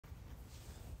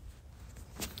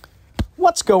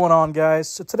What's going on, guys?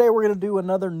 So today we're going to do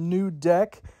another new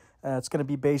deck. It's going to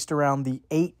be based around the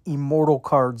 8 Immortal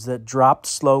cards that dropped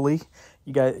slowly.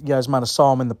 You guys might have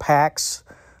saw them in the packs.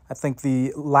 I think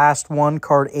the last one,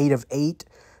 card 8 of 8,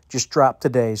 just dropped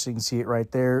today. So you can see it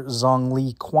right there,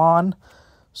 Zhongli Quan.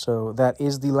 So that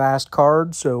is the last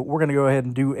card. So we're going to go ahead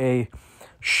and do a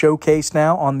showcase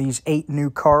now on these 8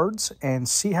 new cards and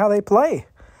see how they play.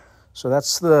 So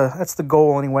that's the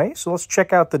goal anyway. So let's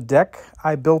check out the deck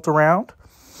I built around,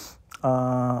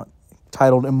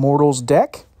 titled Immortals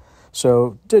deck.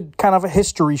 So did kind of a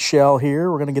history shell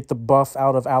here. We're going to get the buff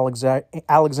out of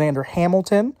Alexander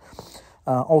Hamilton.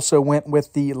 Also went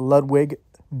with the Ludwig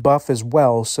buff as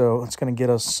well. So it's going to get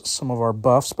us some of our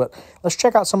buffs. But let's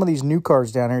check out some of these new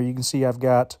cards down here. You can see I've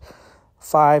got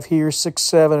 5 here, 6,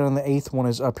 7, and the 8th one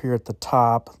is up here at the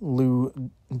top, Lu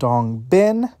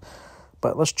Dongbin.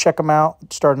 But let's check them out.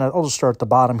 I'll just start at the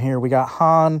bottom here. We got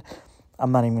Han. I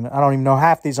don't even know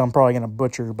half these. I'm probably going to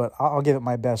butcher, but I'll give it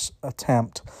my best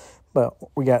attempt. But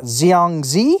we got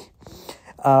Xiangzi.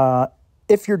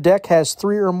 If your deck has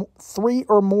three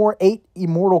or more 8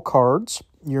 Immortal cards,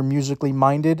 you're musically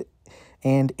minded,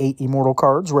 and 8 Immortal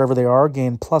cards, wherever they are,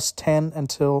 gain +10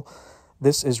 until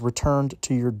this is returned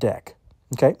to your deck.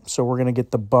 Okay, so we're going to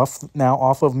get the buff now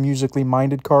off of musically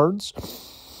minded cards,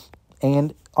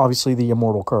 and obviously the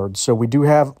Immortal cards. So we do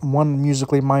have one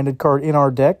musically minded card in our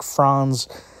deck, Franz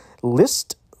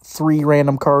Liszt. 3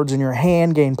 random cards in your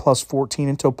hand, gain +14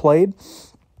 until played.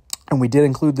 And we did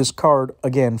include this card,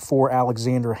 again, for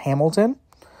Alexander Hamilton,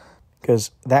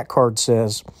 because that card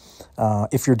says,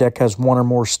 if your deck has 1 or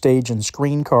more stage and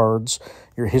screen cards,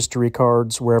 your history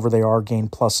cards, wherever they are, gain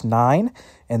 +9.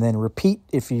 And then repeat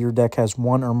if your deck has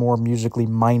 1 or more musically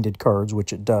minded cards,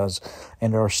 which it does.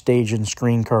 And our stage and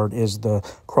screen card is the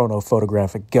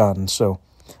chronophotographic gun. So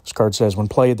this card says, when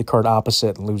played, the card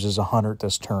opposite loses 100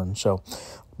 this turn. So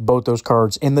both those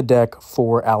cards in the deck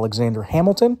for Alexander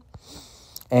Hamilton.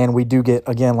 And we do get,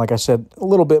 again, like I said, a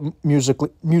little bit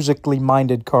musically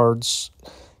minded cards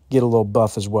get a little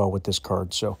buff as well with this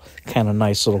card. So kind of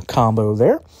nice little combo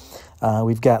there.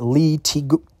 We've got Li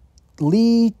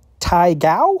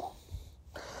Taigao.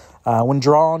 When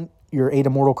drawn, your 8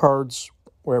 Immortal cards,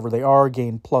 wherever they are,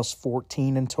 gain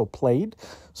 +14 until played.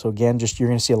 So again, you're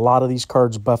going to see a lot of these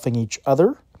cards buffing each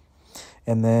other.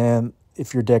 And then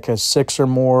if your deck has 6 or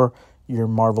more, your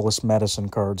Marvelous Medicine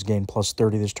cards gain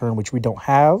 +30 this turn, which we don't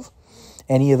have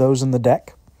any of those in the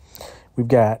deck. We've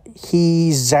got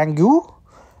He Zhangu.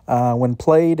 When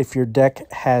played, if your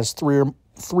deck has 3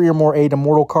 or more 8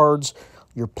 Immortal cards,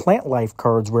 your Plant Life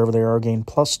cards, wherever they are, gain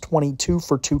 +22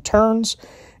 for 2 turns,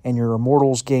 and your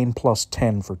Immortals gain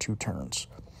 +10 for 2 turns.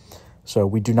 So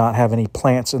we do not have any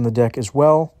plants in the deck as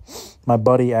well. My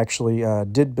buddy actually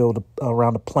did build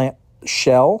around a plant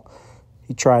shell.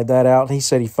 He tried that out. He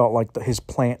said he felt like his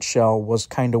plant shell was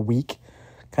kind of weak,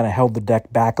 kind of held the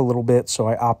deck back a little bit, so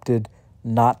I opted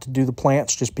not to do the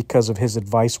plants just because of his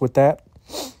advice with that.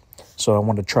 So I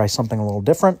wanted to try something a little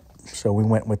different. So we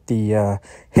went with the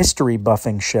history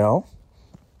buffing shell.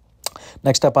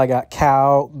 Next up, I got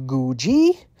Kao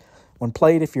Guji. When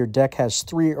played, if your deck has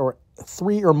 3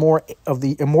 or more of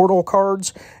the Immortal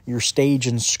cards, your stage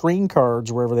and screen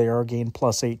cards, wherever they are, gain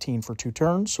 +18 for 2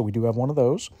 turns. So we do have one of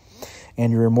those.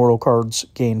 And your Immortal cards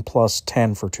gain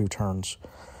 +10 for 2 turns.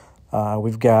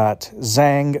 We've got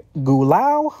Zhang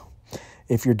Gulao.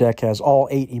 If your deck has all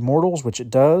 8 Immortals, which it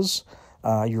does,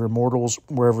 your Immortals,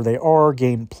 wherever they are,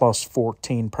 gain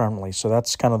 +14 permanently. So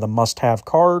that's kind of the must-have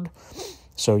card.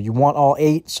 So you want all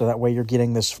 8, so that way you're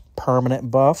getting this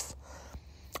permanent buff.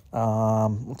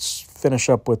 Let's finish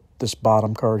up with this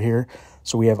bottom card here.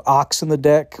 So we have Ox in the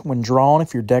deck. When drawn,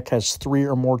 if your deck has 3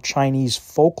 or more Chinese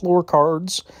folklore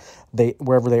cards,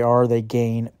 wherever they are, they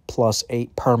gain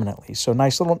 +8 permanently. So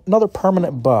another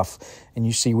permanent buff. And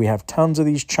you see we have tons of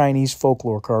these Chinese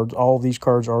folklore cards. All of these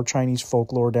cards are Chinese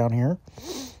folklore down here.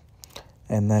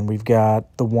 And then we've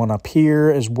got the one up here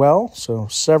as well. So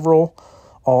several,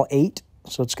 all 8.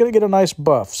 So it's going to get a nice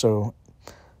buff. So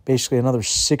basically another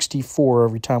 64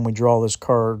 every time we draw this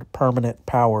card, permanent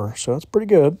power. So that's pretty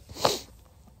good.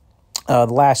 The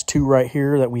last 2 right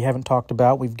here that we haven't talked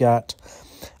about, we've got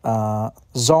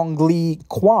Zhongli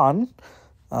Quan.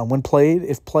 When played,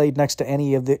 if played next to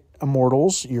any of the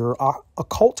Immortals, your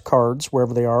occult cards,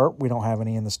 wherever they are, we don't have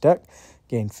any in this deck,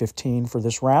 gain 15 for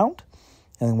this round.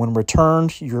 And when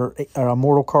returned, your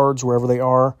Immortal cards, wherever they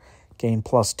are, gain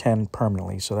 +10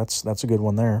 permanently. So that's a good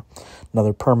one there.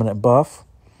 Another permanent buff.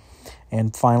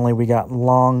 And finally, we got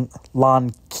Lan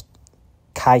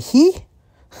Kaihi.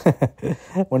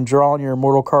 When drawing your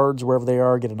Immortal cards, wherever they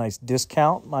are, get a nice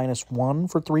discount, -1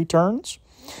 for 3 turns.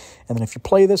 And then if you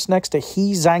play this next to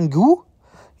He Zangu,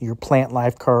 your plant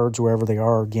life cards, wherever they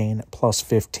are, gain plus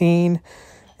 15.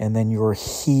 And then your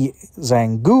He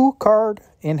Zangu card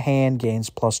in hand gains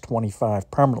plus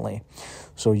 25 permanently.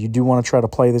 So you do want to try to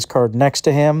play this card next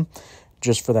to him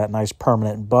just for that nice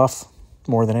permanent buff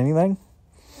more than anything.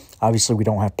 Obviously, we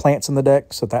don't have plants in the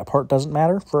deck, so that part doesn't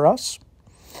matter for us.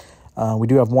 We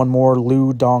do have one more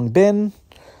Lu Dongbin.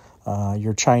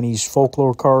 Your Chinese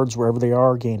folklore cards, wherever they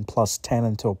are, gain plus 10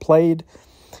 until played.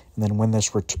 And then when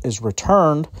this is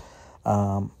returned,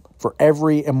 for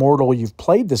every Immortal you've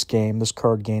played this game, this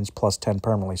card gains plus 10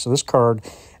 permanently. So this card,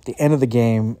 at the end of the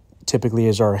game, typically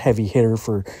is our heavy hitter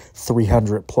for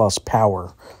 300 plus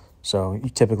power. So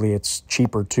typically it's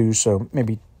cheaper too, so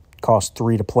maybe cost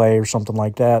 3 to play or something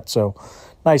like that. So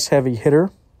nice heavy hitter.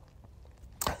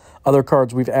 Other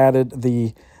cards we've added,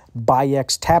 the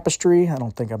Bayek's Tapestry. I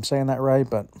don't think I'm saying that right,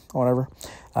 but whatever.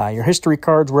 Your history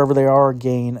cards, wherever they are,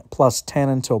 gain plus 10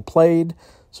 until played.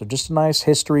 So just a nice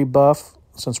history buff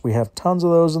since we have tons of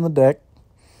those in the deck.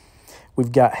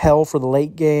 We've got Hell for the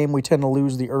late game. We tend to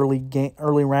lose the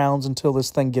early rounds until this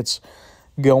thing gets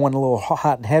going a little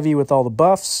hot and heavy with all the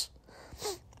buffs.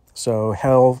 So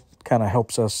Hell kind of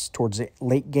helps us towards the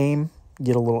late game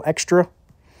get a little extra.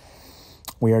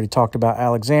 We already talked about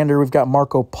Alexander. We've got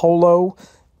Marco Polo.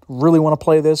 Really want to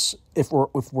play this if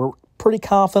we're pretty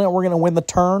confident we're going to win the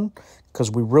turn, because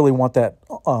we really want that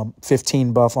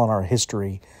 15 buff on our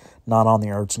history, not on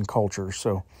the arts and culture.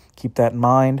 So keep that in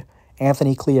mind.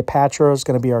 Anthony Cleopatra is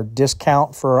going to be our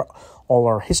discount for all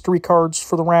our history cards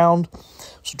for the round.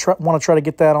 So want to try to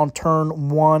get that on turn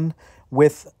 1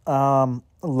 with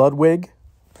Ludwig.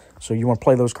 So you want to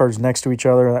play those cards next to each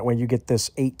other. That way you get this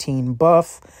 18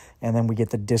 buff, and then we get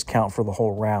the discount for the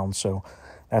whole round. So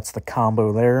that's the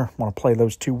combo there. Want to play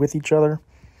those two with each other.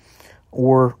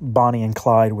 Or Bonnie and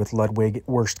Clyde with Ludwig,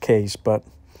 worst case. But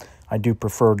I do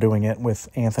prefer doing it with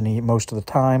Anthony most of the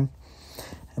time.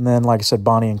 And then, like I said,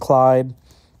 Bonnie and Clyde.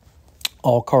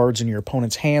 All cards in your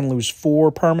opponent's hand lose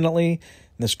 4 permanently.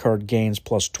 This card gains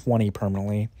plus 20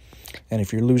 permanently. And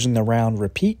if you're losing the round,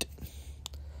 repeat.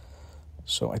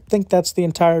 So I think that's the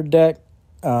entire deck.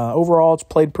 Overall, it's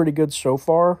played pretty good so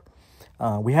far.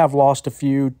 We have lost a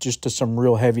few just to some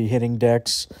real heavy hitting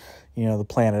decks, you know, the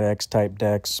Planet X type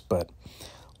decks, but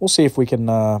we'll see if we can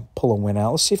pull a win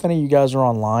out. Let's see if any of you guys are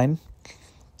online.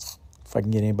 If I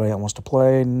can get anybody that wants to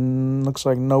play. Looks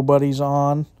like nobody's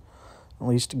on, at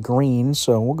least green,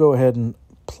 so we'll go ahead and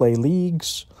play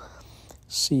leagues.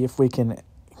 See if we can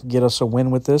get us a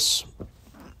win with this.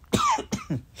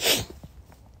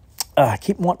 I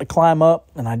keep wanting to climb up,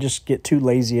 and I just get too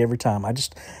lazy every time.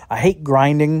 I hate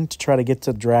grinding to try to get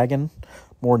to Dragon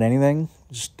more than anything.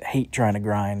 Just hate trying to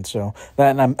grind. So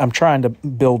that, and I'm trying to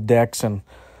build decks and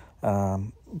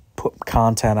put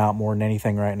content out more than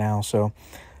anything right now. So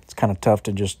it's kind of tough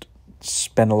to just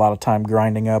spend a lot of time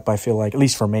grinding up. I feel like, at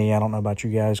least for me, I don't know about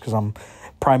you guys, because I'm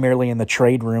primarily in the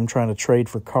trade room trying to trade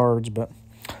for cards, But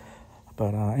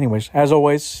anyways, as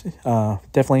always,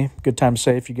 definitely a good time to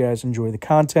say if you guys enjoy the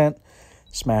content,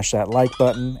 smash that like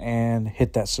button and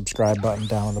hit that subscribe button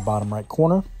down in the bottom right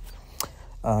corner.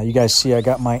 You guys see I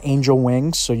got my angel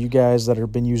wings, so you guys that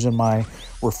have been using my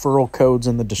referral codes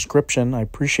in the description, I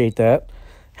appreciate that.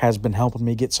 Has been helping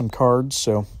me get some cards,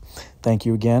 so thank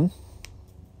you again.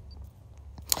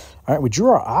 All right, we drew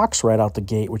our Ox right out the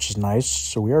gate, which is nice,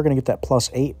 so we are going to get that plus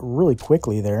 8 really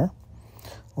quickly there.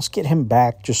 Let's get him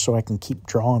back just so I can keep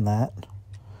drawing that. I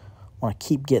want to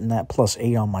keep getting that plus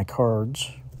 8 on my cards.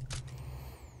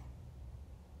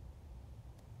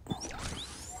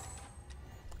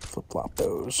 Flip-flop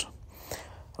those.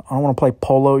 I don't want to play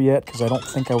Polo yet because I don't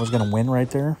think I was going to win right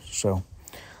there. So,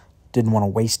 didn't want to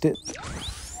waste it.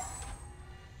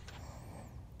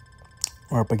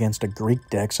 We're up against a Greek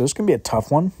deck, so this is going to be a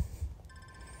tough one.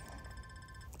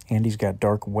 Andy's got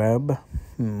Dark Web.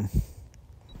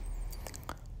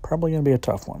 Probably going to be a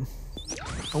tough one.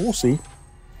 But we'll see.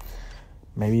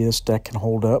 Maybe this deck can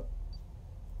hold up.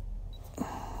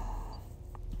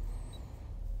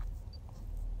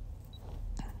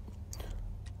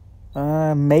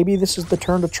 Maybe this is the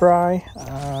turn to try.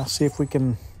 See if we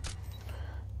can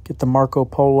get the Marco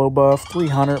Polo buff.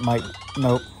 300 might...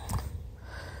 Nope.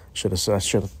 Should have.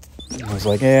 I was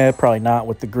like, probably not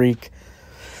with the Greek.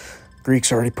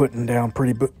 Greek's already putting down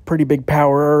pretty big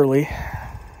power early.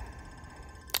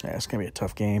 Yeah, it's going to be a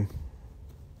tough game.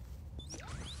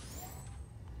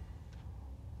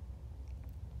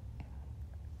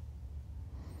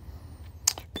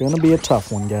 Going to be a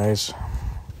tough one, guys.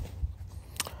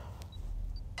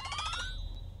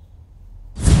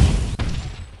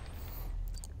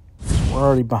 We're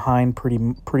already behind pretty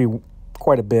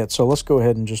quite a bit. So let's go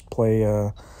ahead and just play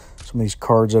some of these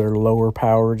cards that are lower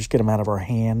power. Just get them out of our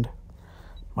hand.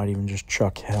 Might even just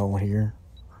chuck hell here.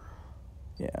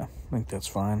 Yeah, I think that's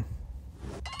fine.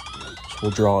 So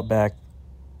we'll draw it back.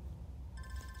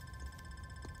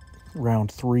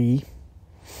 Round 3.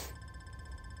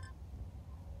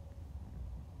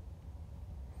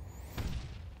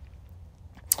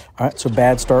 All right, so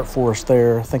bad start for us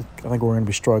there. I think we're going to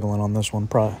be struggling on this one.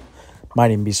 Probably might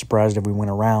even be surprised if we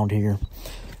went around here.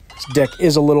 This deck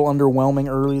is a little underwhelming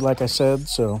early, like I said.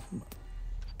 So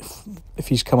if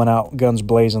he's coming out guns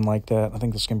blazing like that, I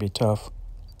think this is going to be tough.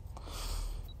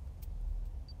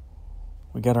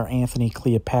 We got our Anthony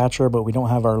Cleopatra, but we don't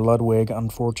have our Ludwig,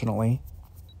 unfortunately.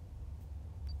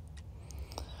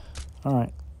 All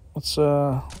right, let's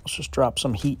just drop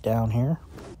some heat down here.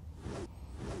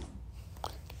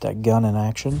 That gun in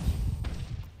action.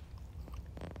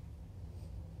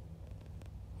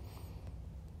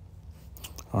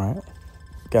 All right,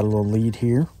 got a little lead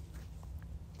here.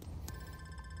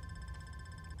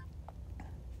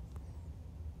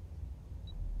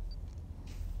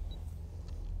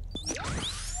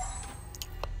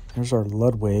 There's our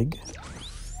Ludwig.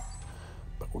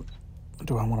 But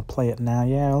do I want to play it now?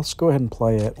 Yeah, let's go ahead and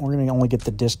play it. We're going to only get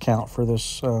the discount for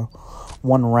this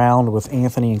one round with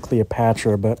Anthony and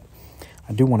Cleopatra, but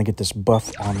I do want to get this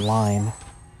buff online.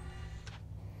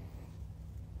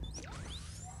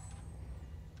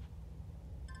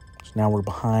 So now we're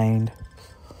behind.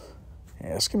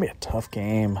 Yeah, it's going to be a tough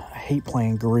game. I hate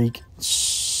playing Greek. It's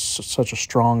such a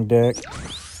strong deck.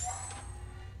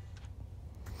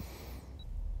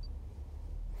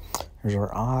 There's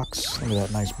our Ox. Look at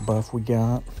that nice buff we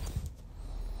got.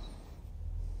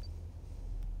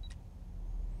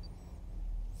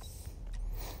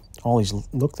 All these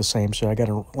look the same, so I got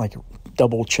to like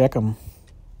double check them.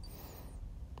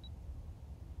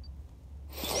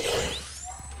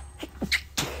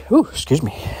 Ooh, excuse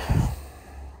me.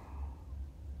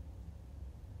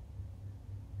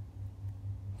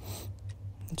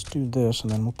 Let's do this, and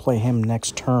then we'll play him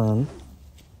next turn.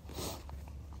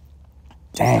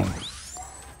 Dang.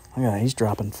 Look at that, he's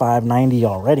dropping 590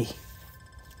 already.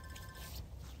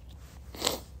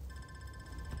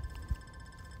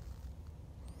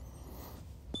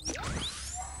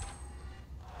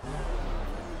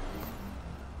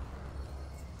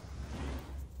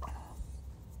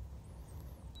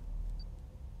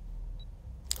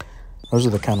 Those are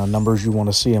the kind of numbers you want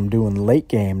to see him doing late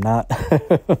game, not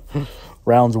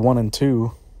rounds 1 and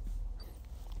 2.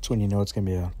 That's when you know it's going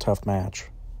to be a tough match.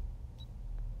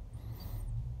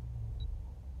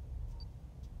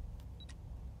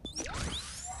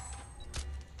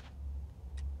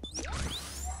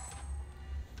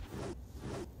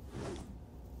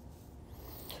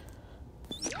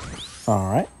 All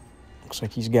right. Looks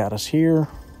like he's got us here.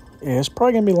 Yeah, it's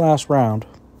probably going to be last round.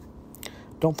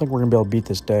 Don't think we're going to be able to beat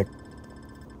this deck.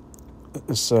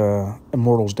 This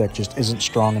Immortals deck just isn't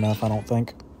strong enough, I don't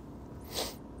think.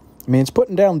 I mean, it's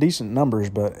putting down decent numbers,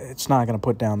 but it's not going to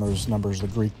put down those numbers the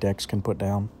Greek decks can put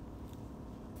down.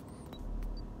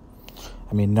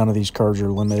 I mean, none of these cards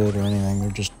are limited or anything.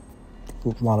 They're just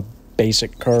a lot of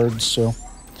basic cards, so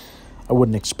I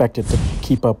wouldn't expect it to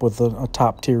keep up with a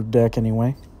top-tier deck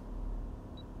anyway.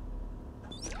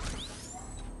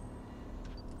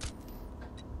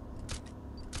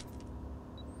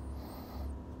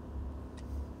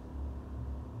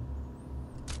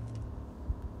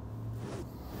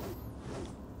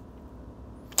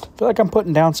 I feel like I'm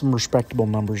putting down some respectable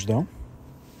numbers, though.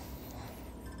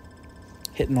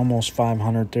 Hitting almost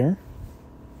 500 there.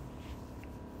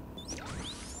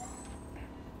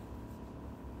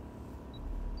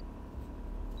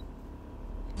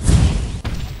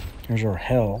 Here's our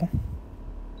hell.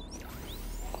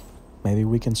 Maybe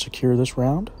we can secure this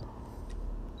round.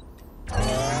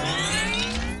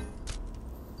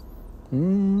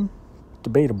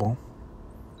 Debatable.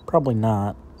 Probably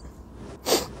not.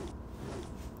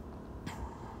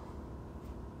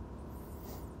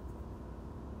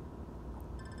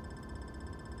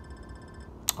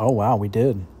 Oh, wow, we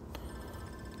did.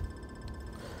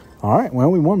 All right, well,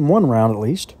 we won one round at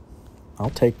least. I'll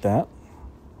take that.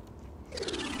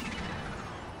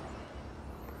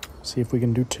 See if we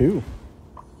can do 2.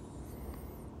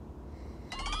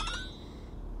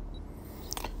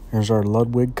 Here's our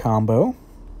Ludwig combo.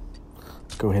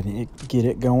 Let's go ahead and get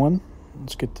it going.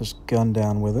 Let's get this gun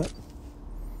down with it.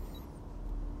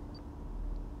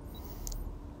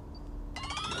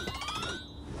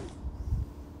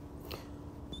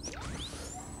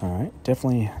 All right,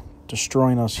 definitely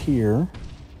destroying us here.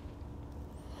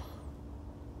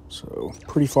 So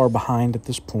pretty far behind at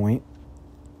this point.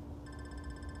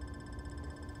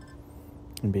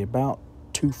 Gonna be about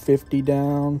 250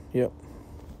 down. Yep.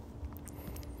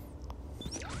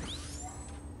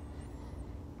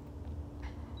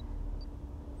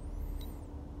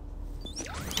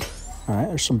 All right,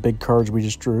 there's some big cards we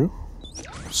just drew.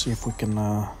 Let's see if we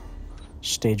can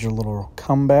stage a little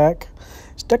comeback.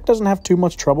 This deck doesn't have too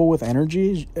much trouble with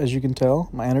energy, as you can tell.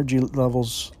 My energy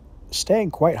level's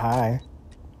staying quite high.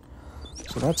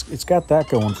 So it's got that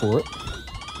going for it.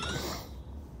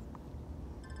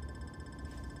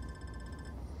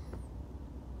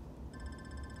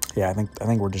 Yeah, I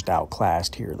think we're just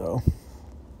outclassed here, though.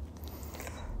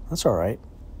 That's all right.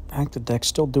 I think the deck's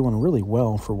still doing really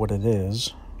well for what it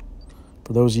is.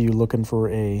 For those of you looking for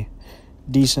a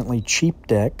decently cheap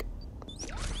deck,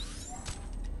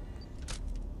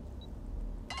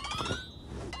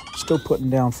 still putting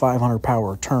down 500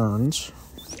 power turns.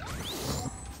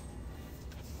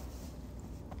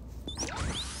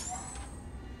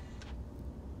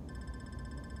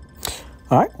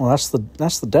 All right, well that's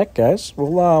the deck, guys.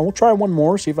 We'll try one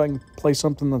more, see if I can play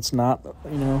something that's not,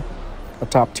 you know, a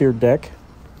top tier deck.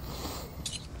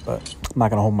 But I'm not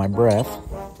gonna hold my breath.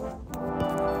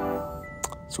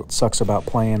 That's what sucks about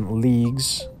playing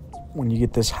leagues when you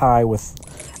get this high with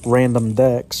random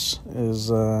decks is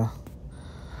we're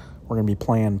gonna be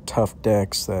playing tough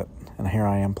decks and here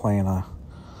I am playing a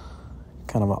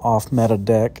kind of an off meta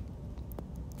deck.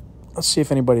 Let's see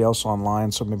if anybody else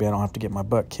online, so maybe I don't have to get my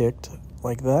butt kicked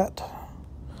like that.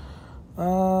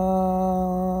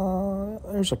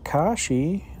 There's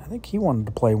Akashi. I think he wanted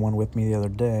to play one with me the other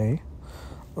day.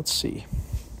 Let's see.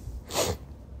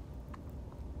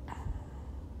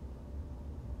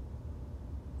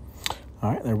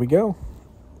 All right, there we go.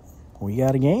 We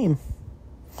got a game.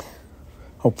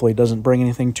 Hopefully it doesn't bring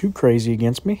anything too crazy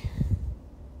against me.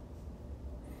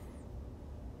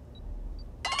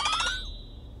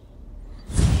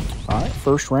 All right,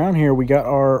 first round here, we got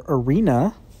our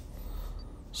arena.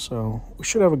 So we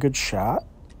should have a good shot,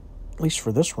 at least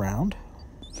for this round.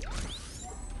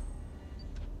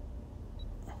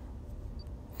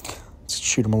 Let's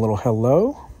shoot him a little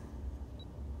hello.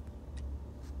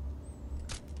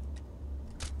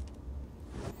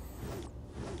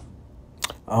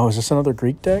 Oh, is this another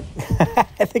Greek deck?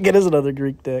 I think it is another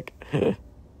Greek deck.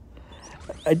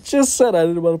 I just said I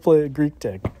didn't want to play a Greek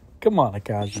deck. Come on,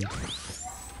 Akashi.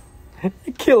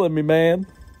 You're killing me, man.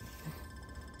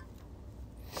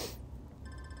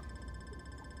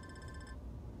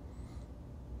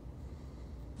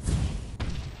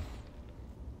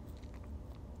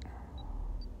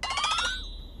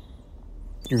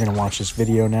 You're going to watch this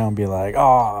video now and be like,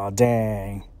 oh,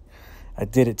 dang. I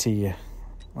did it to you.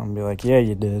 I'm going to be like, yeah,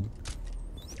 you did.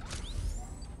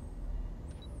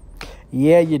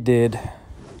 Yeah, you did.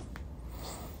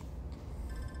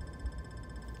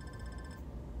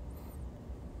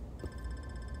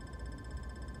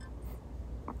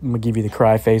 I'm going to give you the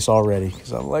cry face already.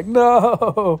 Because I'm like,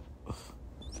 no.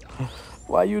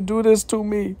 Why you do this to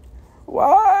me?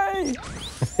 Why?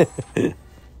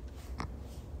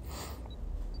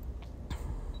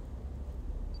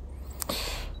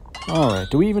 All right,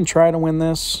 do we even try to win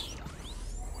this?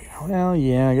 Well,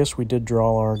 yeah, I guess we did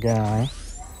draw our guy.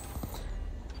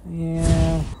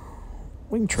 Yeah,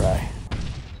 we can try.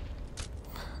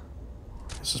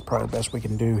 This is probably the best we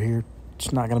can do here.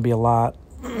 It's not going to be a lot.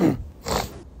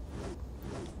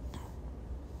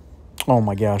 Oh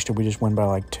my gosh, did we just win by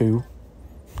like 2?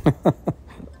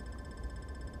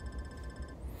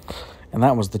 And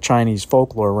that was the Chinese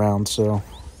folklore round, so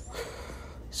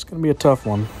it's going to be a tough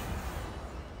one.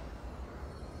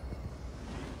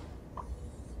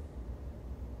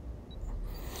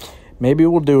 Maybe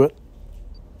we'll do it.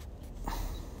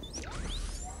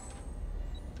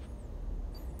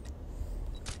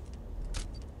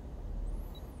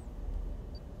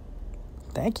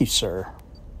 Thank you, sir.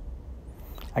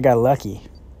 I got lucky.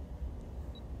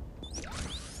 I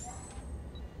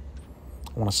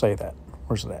want to say that.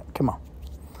 Where's it at? Come on.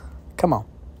 Come on.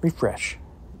 Refresh.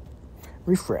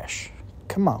 Refresh.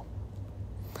 Come on.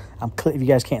 If you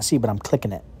guys can't see, but I'm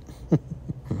clicking it.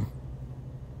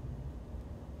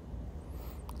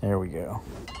 There we go.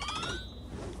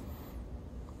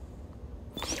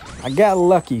 I got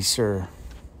lucky, sir.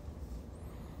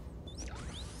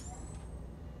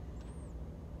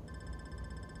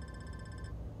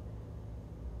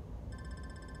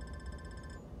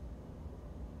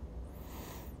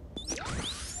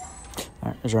 All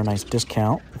right, there's our nice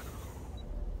discount.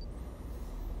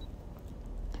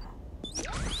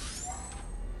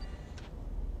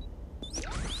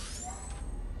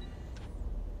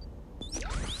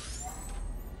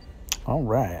 All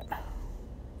right.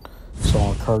 So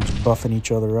all the cards buffing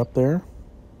each other up there.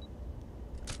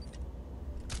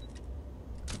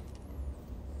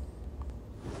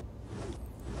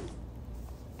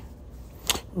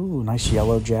 Ooh, nice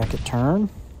yellow jacket turn.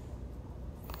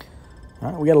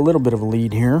 All right, we got a little bit of a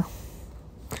lead here.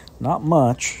 Not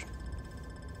much.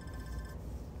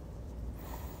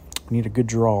 We need a good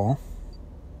draw.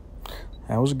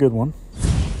 That was a good one.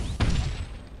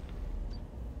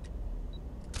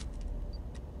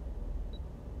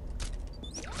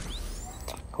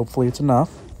 Hopefully it's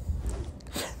enough.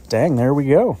 Dang, there we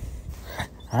go.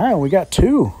 All right, we got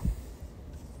 2.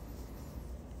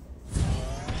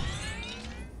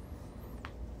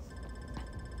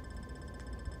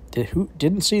 Who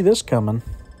didn't see this coming?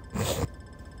 All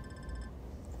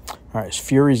right,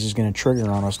 Furies is going to trigger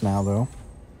on us now, though.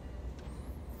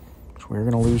 So we're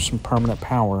going to lose some permanent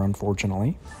power,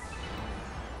 unfortunately.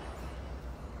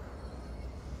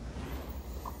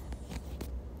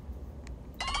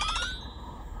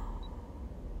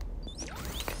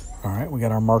 All right, we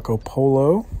got our Marco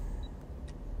Polo.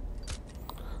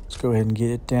 Let's go ahead and get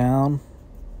it down.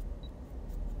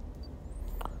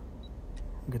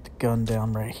 Get the gun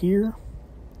down right here.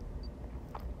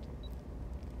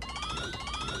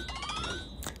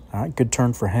 All right, good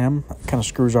turn for him. Kind of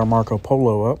screws our Marco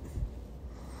Polo up.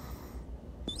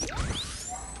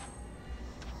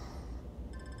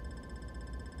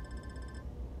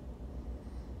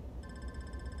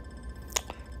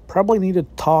 Probably need to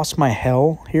toss my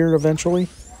hell here eventually,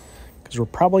 because we're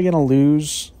probably going to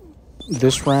lose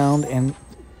this round and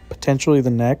potentially the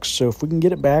next. So if we can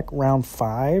get it back round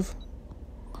 5,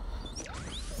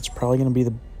 it's probably going to be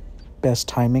the best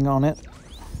timing on it.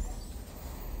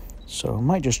 So I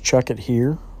might just chuck it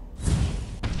here.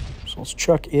 So let's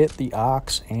chuck it, the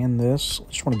ox, and this. I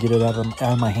just want to get it out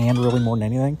of my hand really more than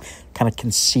anything. Kind of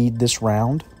concede this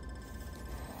round,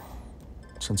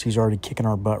 since he's already kicking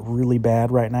our butt really bad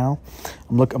right now.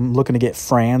 I'm looking to get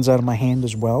Franz out of my hand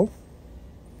as well.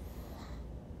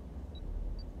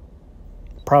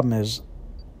 Problem is,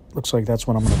 looks like that's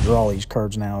when I'm going to draw these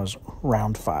cards now, is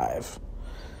round 5.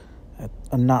 At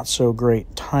a not so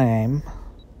great time.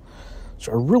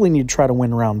 So I really need to try to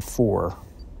win round 4.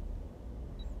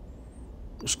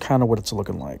 It's kind of what it's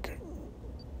looking like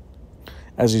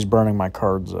as he's burning my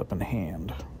cards up in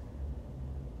hand.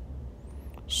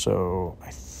 So I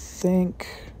think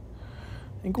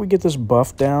we get this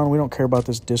buff down. We don't care about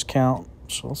this discount.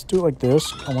 So let's do it like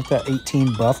this. I want that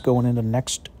 18 buff going into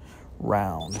next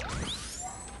round.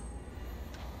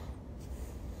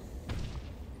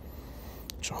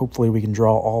 So hopefully we can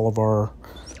draw all of our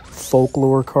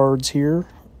folklore cards here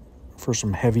for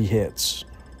some heavy hits.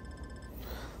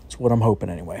 That's what I'm hoping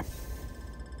anyway.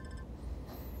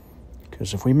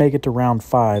 Because if we make it to round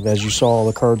 5, as you saw all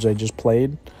the cards I just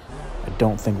played, I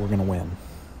don't think we're going to win.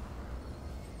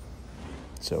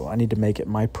 So I need to make it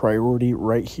my priority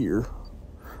right here,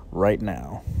 right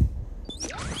now.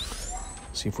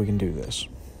 See if we can do this.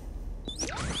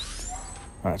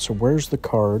 All right, so where's the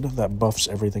card that buffs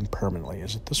everything permanently?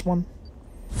 Is it this one?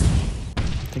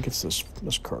 I think it's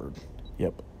this card.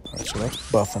 Yep. All right, so that's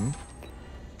buffing.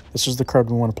 This is the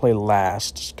card we want to play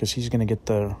last, because he's going to get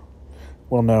the...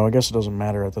 Well, no, I guess it doesn't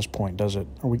matter at this point, does it?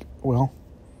 Are we... Well,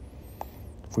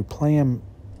 if we play him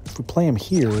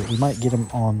here, we might get him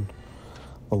on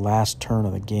the last turn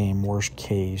of the game, worst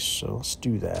case. So let's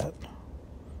do that.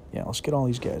 Yeah, let's get all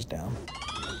these guys down.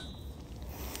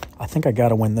 I think I got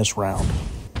to win this round.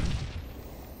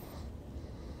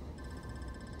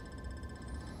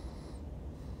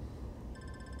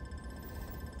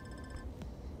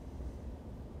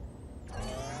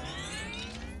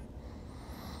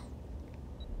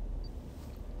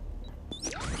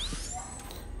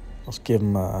 Let's give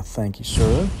him a thank you,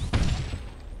 sir.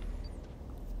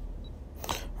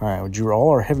 All right, we drew all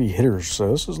our heavy hitters,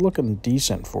 so this is looking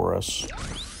decent for us.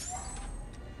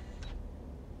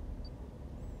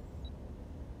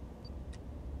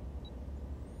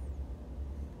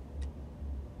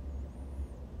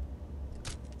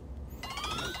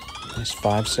 Nice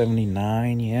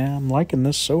 579. Yeah, I'm liking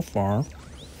this so far.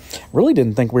 Really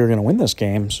didn't think we were going to win this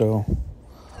game, so...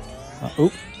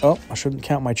 Oh, I shouldn't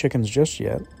count my chickens just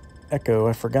yet. Echo,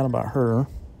 I forgot about her.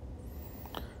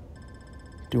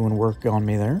 Doing work on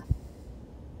me there.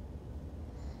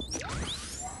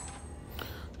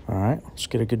 All right, let's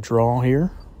get a good draw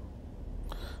here.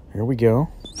 Here we go.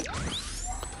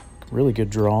 Really good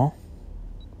draw.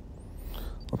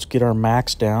 Let's get our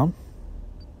max down.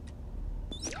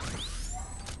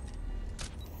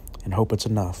 And hope it's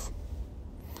enough.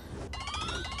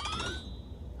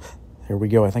 There we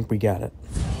go. I think we got it.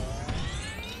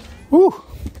 Woo!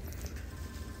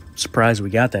 Surprised we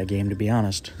got that game, to be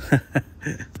honest.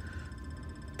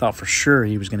 Thought for sure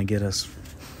he was going to get us.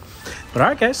 But all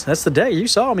right, guys, that's the day. You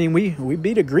saw, I mean, we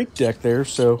beat a Greek deck there,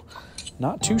 so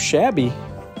not too shabby.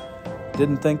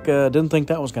 Didn't think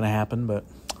that was going to happen, but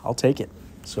I'll take it.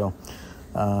 So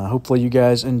hopefully you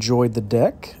guys enjoyed the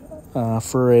deck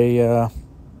for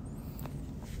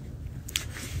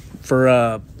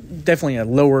definitely a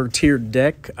lower tiered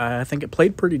deck. I think it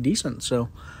played pretty decent. So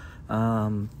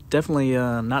definitely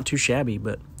not too shabby.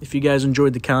 But if you guys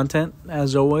enjoyed the content,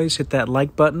 as always, hit that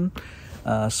like button,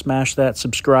 smash that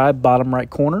subscribe bottom right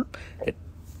corner. It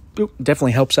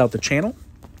definitely helps out the channel.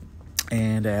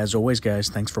 And as always, guys,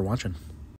 thanks for watching.